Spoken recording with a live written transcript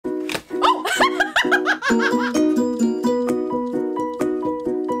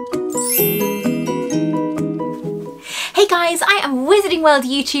Wizarding World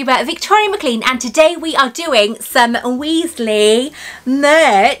YouTuber Victoria McLean, and today we are doing some Weasley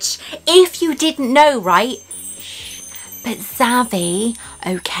merch. If you didn't know, right, but Zavvi,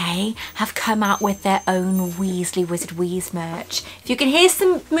 okay, have come out with their own Weasley Wizard Wheeze merch. If you can hear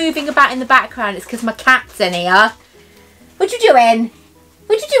some moving about in the background, it's because my cat's in here. What you doing?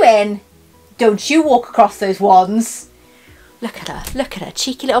 What you doing? Don't you walk across those wands. Look at her,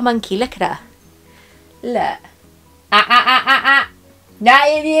 cheeky little monkey, look at her. Look.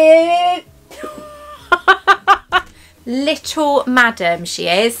 Little madam she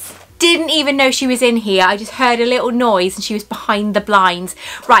is. Didn't even know she was in here. I just heard a little noise and she was behind the blinds.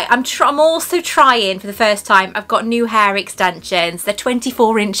 Right, I'm also trying for the first time. I've got new hair extensions. They're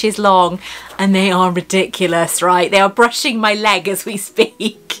 24 inches long and they are ridiculous, right? They are brushing my leg as we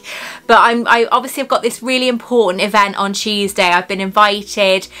speak. But I obviously have got this really important event on Tuesday. I've been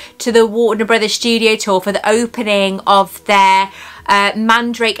invited to the Warner Brothers studio tour for the opening of their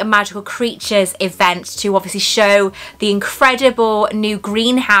Mandrake and Magical Creatures event to obviously show the incredible new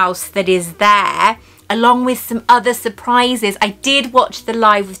greenhouse that is there, along with some other surprises. I did watch the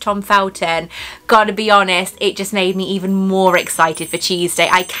live with Tom Felton. Gotta be honest, it just made me even more excited for Tuesday.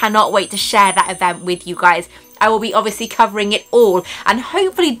 I cannot wait to share that event with you guys. I will be obviously covering it all and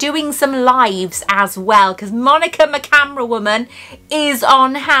hopefully doing some lives as well, because Monica, my camera woman, is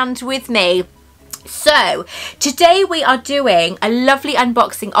on hand with me. So today we are doing a lovely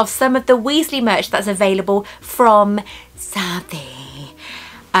unboxing of some of the Weasley merch that's available from Zavvi.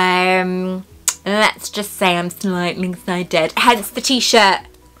 Let's just say I'm slightly excited, hence the t-shirt.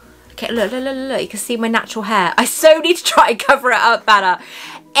 Okay, look, you can see my natural hair. I so need to try and cover it up better.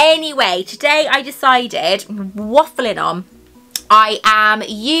 Anyway, today I decided, waffling on, I am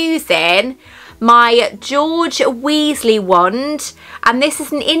using my George Weasley wand, and this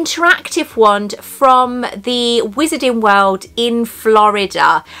is an interactive wand from the Wizarding World in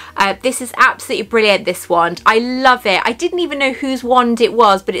Florida. This is absolutely brilliant, this wand. I love it. I didn't even know whose wand it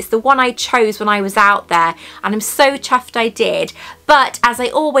was, but it's the one I chose when I was out there, and I'm so chuffed I did. But as I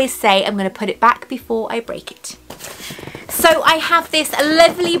always say, I'm going to put it back before I break it. So I have this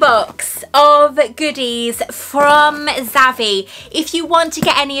lovely box of goodies from Zavvi. If you want to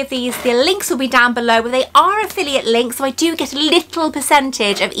get any of these, the links will be down below. But they are affiliate links, so I do get a little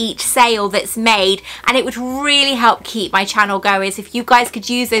percentage of each sale that's made, and it would really help keep my channel going. So if you guys could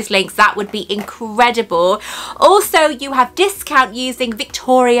use those links, that would be incredible. Also, you have discount using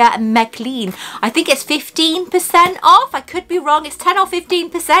Victoria Maclean. I think it's 15% off. I could be wrong. It's 10 or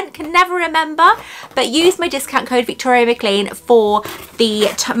 15%. Can never remember. But use my discount code Victoria Maclean for the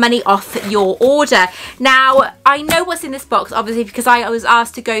money off your order. Now, I know what's in this box, obviously, because I was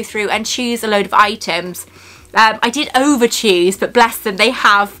asked to go through and choose a load of items. I did over choose, but bless them, they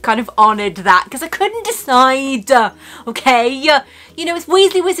have kind of honoured that because I couldn't decide. Okay, you know, it's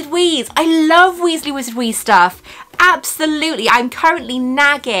Weasley Wizard Wheeze. I love Weasley Wizard Wheeze stuff. Absolutely. I'm currently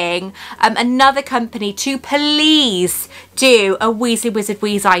nagging another company to please do a Weasley Wizard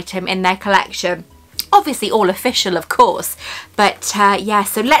Wheeze item in their collection. Obviously all official, of course, but yeah,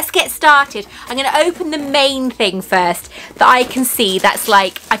 so let's get started. I'm going to open the main thing first that I can see. That's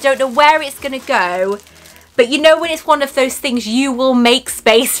like, I don't know where it's going to go, but you know when it's one of those things, you will make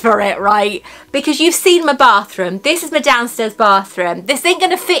space for it, right? Because you've seen my bathroom. This is my downstairs bathroom. This ain't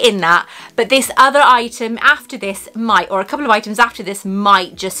going to fit in that, but this other item after this might, or a couple of items after this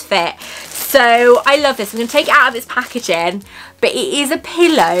might just fit. So I love this. I'm going to take it out of its packaging, but it is a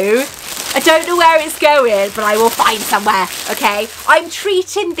pillow. I don't know where it's going, but I will find somewhere, okay? I'm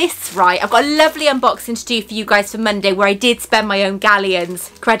treating this right. I've got a lovely unboxing to do for you guys for Monday where I did spend my own galleons,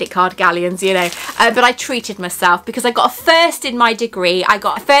 credit card galleons, you know, but I treated myself because I got a first in my degree. I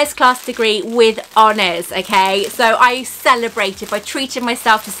got a first class degree with honours, okay? So I celebrated by treating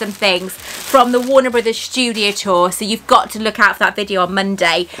myself to some things from the Warner Brothers studio tour. So you've got to look out for that video on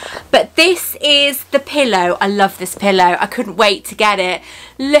Monday. But this is the pillow. I love this pillow. I couldn't wait to get it.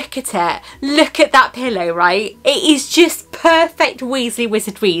 Look at it. Look at that pillow, right? It is just perfect Weasley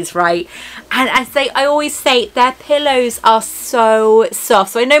Wizard Wheeze, right? And I always say their pillows are so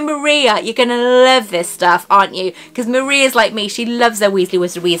soft. So I know Maria, you're going to love this stuff, aren't you? Because Maria's like me. She loves her Weasley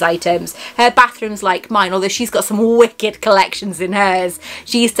Wizard Wheeze items. Her bathroom's like mine, although she's got some wicked collections in hers.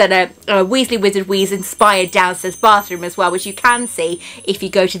 She's done a Weasley Wizard Wheeze inspired downstairs bathroom as well, which you can see if you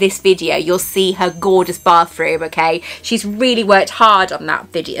go to this video. You'll see her gorgeous bathroom, okay? She's really worked hard on that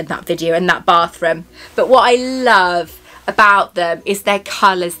video and that bathroom. But what I love about them is their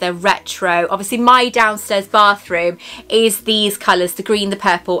colours. They're retro. Obviously my downstairs bathroom is these colours, the green, the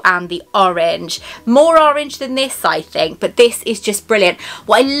purple and the orange. More orange than this, I think, but this is just brilliant.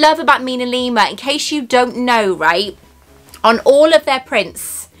 What I love about Mina Lima, in case you don't know, right, on all of their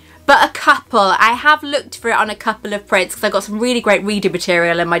prints, but a couple. I have looked for it on a couple of prints because I've got some really great reading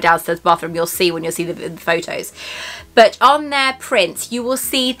material in my downstairs bathroom. You'll see when you'll see the photos. But on their prints, you will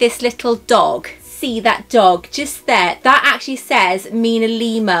see this little dog. See that dog just there? That actually says Mina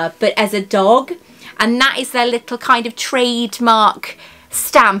Lima, but as a dog. And that is their little kind of trademark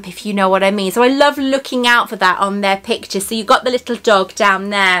stamp, if you know what I mean. So I love looking out for that on their pictures. So you've got the little dog down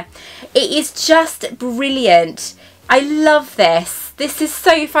there. It is just brilliant. I love this. This is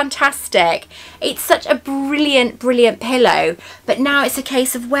so fantastic. It's such a brilliant, brilliant pillow. But now it's a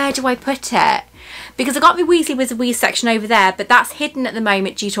case of where do I put it? Because I've got my Wheezes Zavvi section over there, but that's hidden at the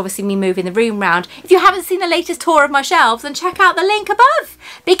moment due to obviously me moving the room round. If you haven't seen the latest tour of my shelves, then check out the link above.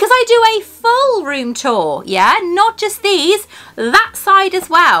 Because I do a full room tour, yeah? Not just these, that side as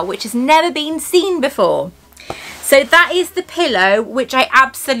well, which has never been seen before. So that is the pillow, which I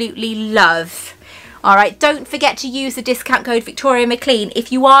absolutely love. All right, don't forget to use the discount code VictoriaMaclean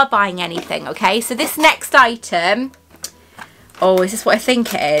if you are buying anything, okay? So this next item, oh, is this what I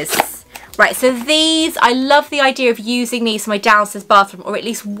think it is? Right, so these, I love the idea of using these for my downstairs bathroom, or at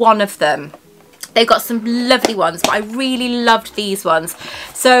least one of them. They've got some lovely ones, but I really loved these ones.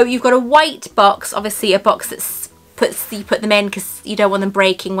 So you've got a white box, obviously a box that's you put them in because you don't want them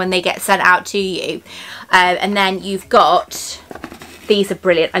breaking when they get sent out to you. And then you've got, these are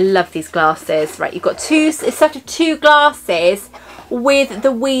brilliant. I love these glasses. Right, you've got a set of two glasses with the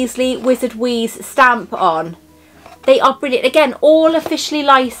Weasley Wizard Wheeze stamp on. They are brilliant. Again, all officially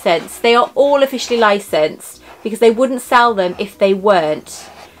licensed. They are all officially licensed because they wouldn't sell them if they weren't.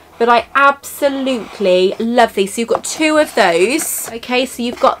 But I absolutely love these. So you've got two of those. Okay, so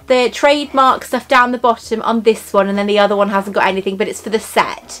you've got the trademark stuff down the bottom on this one, and then the other one hasn't got anything, but it's for the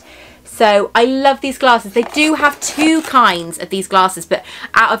set. So I love these glasses. They do have two kinds of these glasses, but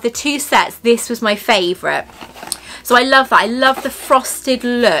out of the two sets, this was my favourite. So I love that. I love the frosted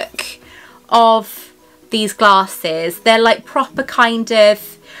look of these glasses. They're like proper kind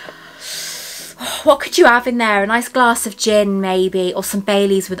of, what could you have in there? A nice glass of gin maybe, or some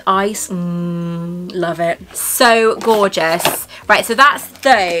Baileys with ice. Love it. So gorgeous. Right, so that's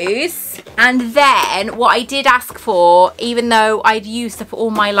those. And then what I did ask for, even though I'd used up all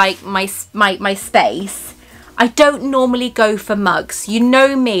my my space, I don't normally go for mugs. You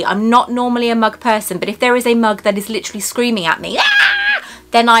know me, I'm not normally a mug person, but if there is a mug that is literally screaming at me,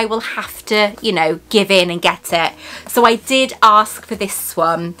 then I will have to, you know, give in and get it. So I did ask for this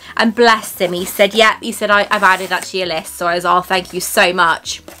one, and bless him, he said, yeah, he said, I've added that to your list. So I was, oh, thank you so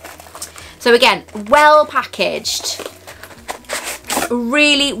much. So again, well packaged.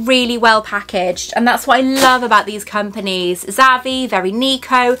 Really, really well packaged, and that's what I love about these companies. Zavvi, very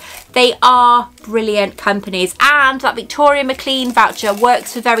Nico, they are brilliant companies, and that Victoria MacLean voucher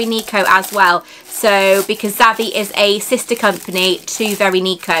works for Very Nico as well. So because Zavvi is a sister company to Very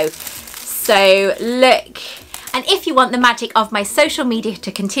Nico. So look. And if you want the magic of my social media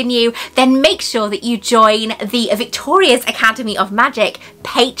to continue, then make sure that you join the Victoria's Academy of Magic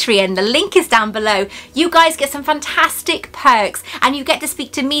Patreon. The link is down below. You guys get some fantastic perks, and you get to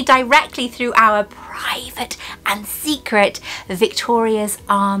speak to me directly through our private and secret Victoria's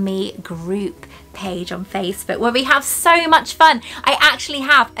Army group page on Facebook, where we have so much fun. I actually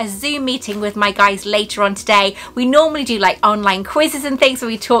have a Zoom meeting with my guys later on today. We normally do like online quizzes and things where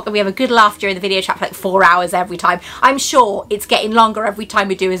we talk and we have a good laugh during the video chat for like 4 hours every time. I'm sure it's getting longer every time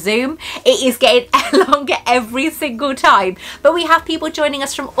we do a Zoom. It is getting longer every single time, but we have people joining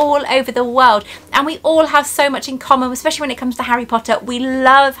us from all over the world, and we all have so much in common, especially when it comes to Harry Potter. We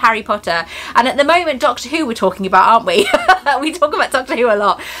love Harry Potter, and at the moment Doctor Who we're talking about, aren't we? We talk about Doctor Who a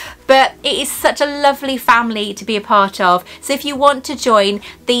lot. But it is such a lovely family to be a part of. So if you want to join,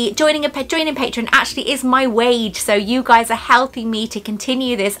 joining Patreon actually is my wage. So you guys are helping me to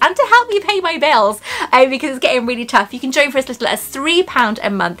continue this and to help me pay my bills because it's getting really tough. You can join for as little as £3 a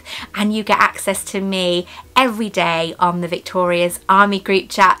month, and you get access to me every day on the Victoria's Army group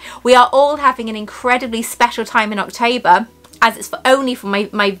chat. We are all having an incredibly special time in October, as it's only for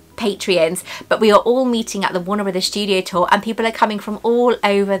my Patreons, but we are all meeting at the Warner Brothers studio tour, and people are coming from all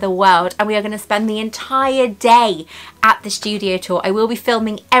over the world, and we are going to spend the entire day at the studio tour. I will be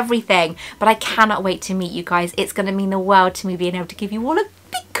filming everything, but I cannot wait to meet you guys. It's going to mean the world to me being able to give you all a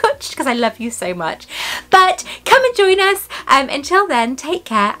big cooch because I love you so much. But come and join us. Until then, take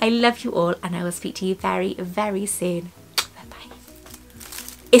care. I love you all, and I will speak to you very, very soon. Bye-bye.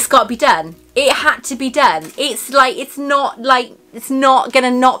 It's got to be done. It had to be done. It's like, it's not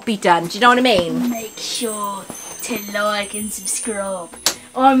gonna not be done. Do you know what I mean? Make sure to like and subscribe.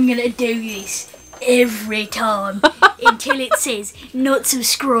 I'm gonna do this every time. until it says not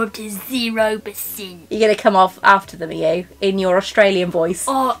subscribed to 0%. You're going to come off after them, are you? In your Australian voice.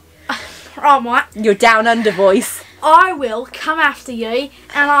 Oh, right. Your down under voice. I will come after you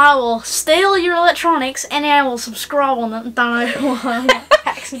and I will steal your electronics and I will subscribe on them.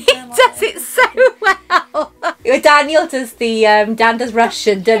 He does it so well. Daniel does the Dan does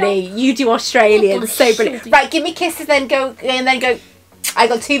Russian, doesn't he? You do Australian. So brilliant. Right, give me kisses, then go and then go. I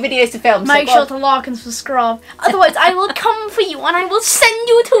got 2 videos to film. Make sure to like and subscribe. Otherwise, I will come for you and I will send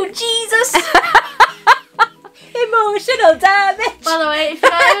you to Jesus. Emotional damage. By the way, if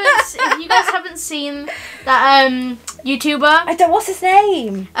you guys haven't seen that YouTuber, I don't. What's his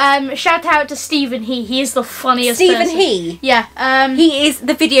name? Shout out to Stephen. He is the funniest. Stephen person. He. Yeah. He is.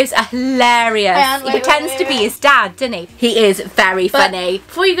 The videos are hilarious. He pretends to be his dad, doesn't he? He is very funny.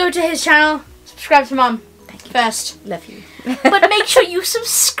 Before you go to his channel, subscribe to Mum. Thank you. First. Love you. But make sure you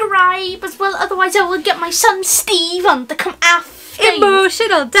subscribe as well. Otherwise, I will get my son Stephen to come after you.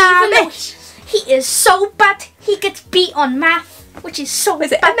 Emotional damage. He is so bad. He gets beat on math, which is so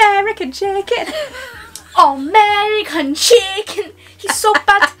bad. American chicken? American chicken. He's so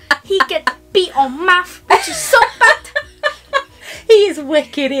bad. He gets beat on math, which is so bad. He is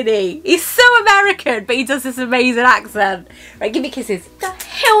wicked, isn't he? He's so American, but he does this amazing accent. Right, give me kisses. The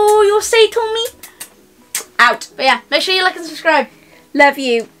hell you say to me? Out. But yeah, make sure you like and subscribe. Love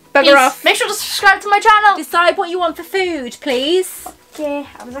you. Bugger Please, off. make sure to subscribe to my channel. Decide what you want for food, please. Yeah,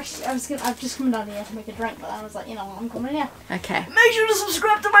 I've just come down here to make a drink, but I was like, you know what, I'm coming here. Okay. Make sure to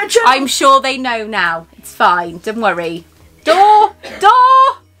subscribe to my channel. I'm sure they know now. It's fine. Don't worry. Door.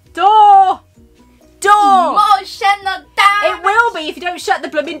 Door. Door. Door. Emotional damage. It will be if you don't shut the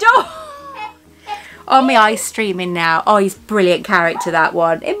blooming door. Oh, my eye's streaming now. Oh, he's brilliant character, that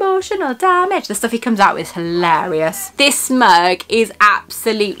one. Emotional damage. The stuff he comes out with is hilarious. This mug is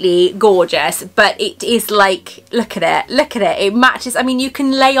absolutely gorgeous, but it is like, look at it. Look at it. It matches. I mean, you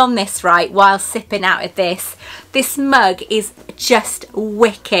can lay on this, right, while sipping out of this. This mug is just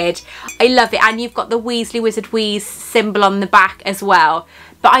wicked. I love it. And you've got the Weasley Wizard Wheeze symbol on the back as well.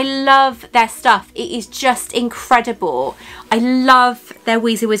 But I love their stuff. It is just incredible. I love their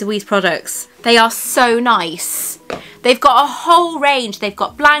Weasley Wizard Wheeze products. They are so nice. They've got a whole range. They've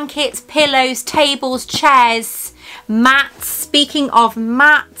got blankets, pillows, tables, chairs, mats. Speaking of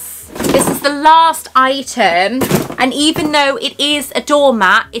mats, this is the last item. And even though it is a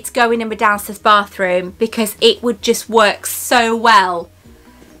doormat, it's going in my downstairs bathroom because it would just work so well.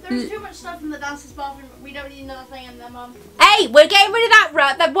 There's too much stuff in the downstairs bathroom. We don't need another thing in there, Mum. Hey, we're getting rid of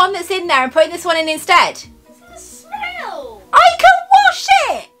that that one that's in there and putting this one in instead. It's gonna smell. I can wash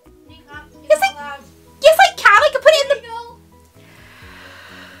it. You can't. Yes, I can. I can put it in the...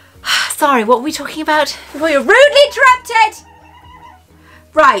 Sorry, what were we talking about? We were rudely interrupted.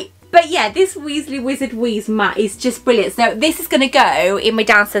 Right. But yeah, this Weasley Wizard Wheeze mat is just brilliant. So this is going to go in my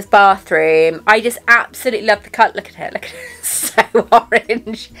downstairs bathroom. I just absolutely love the colour. Look at it. Look at it. It's so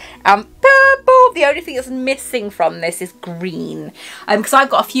orange and purple. The only thing that's missing from this is green. Because I've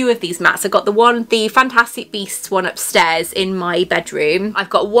got a few of these mats. I've got the Fantastic Beasts one upstairs in my bedroom. I've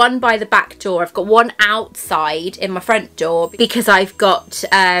got one by the back door. I've got one outside in my front door because I've got...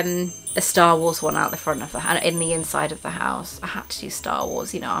 a Star Wars one out the front of the in the inside of the house. I had to do Star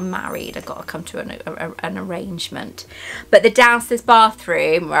Wars, you know, I'm married, I've got to come to an arrangement. But the downstairs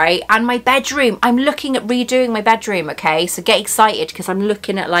bathroom, right, and my bedroom, I'm looking at redoing my bedroom, okay, so get excited because I'm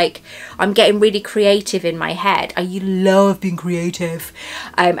looking at, like, I'm getting really creative in my head. I love being creative,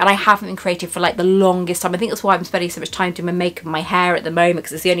 and I haven't been creative for like the longest time. I think that's why I'm spending so much time doing my makeup and my hair at the moment,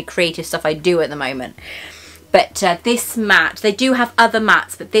 because it's the only creative stuff I do at the moment. But this mat, they do have other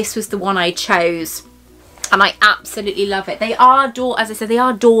mats, but this was the one I chose. And I absolutely love it. They are as I said, they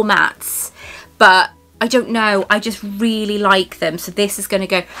are door mats. But I don't know, I just really like them. So this is going to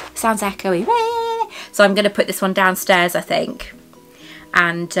go, sounds echoey. So I'm going to put this one downstairs, I think.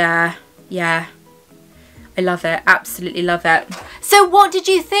 And yeah, I love it, absolutely love it. So what did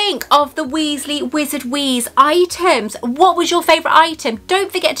you think of the Weasley Wizard Wheeze items? What was your favourite item?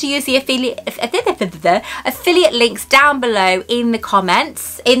 Don't forget to use the affiliate links down below in the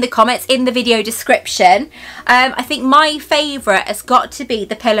comments, in the video description. I think my favourite has got to be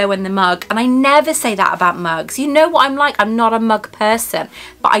the pillow and the mug, and I never say that about mugs. You know what I'm like, I'm not a mug person,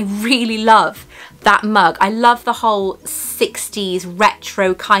 but I really love that mug. I love the whole 60s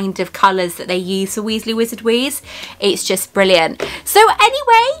retro kind of colours that they use for Weasley Wizard Wheeze. It's just brilliant. So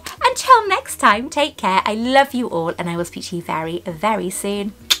anyway, until next time, take care. I love you all, and I will speak to you very, very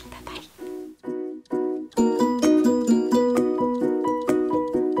soon. Bye-bye.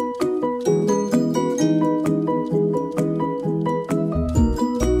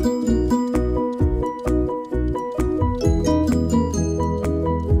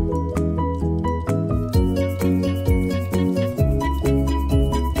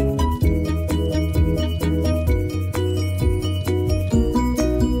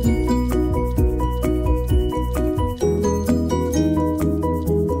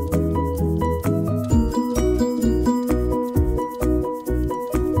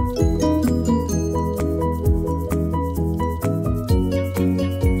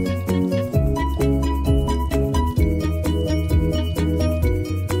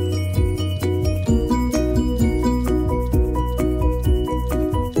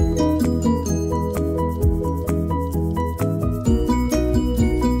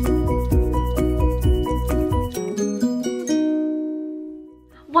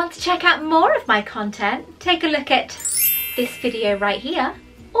 check out more of my content, take a look at this video right here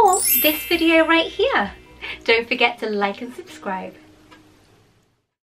or this video right here. Don't forget to like and subscribe.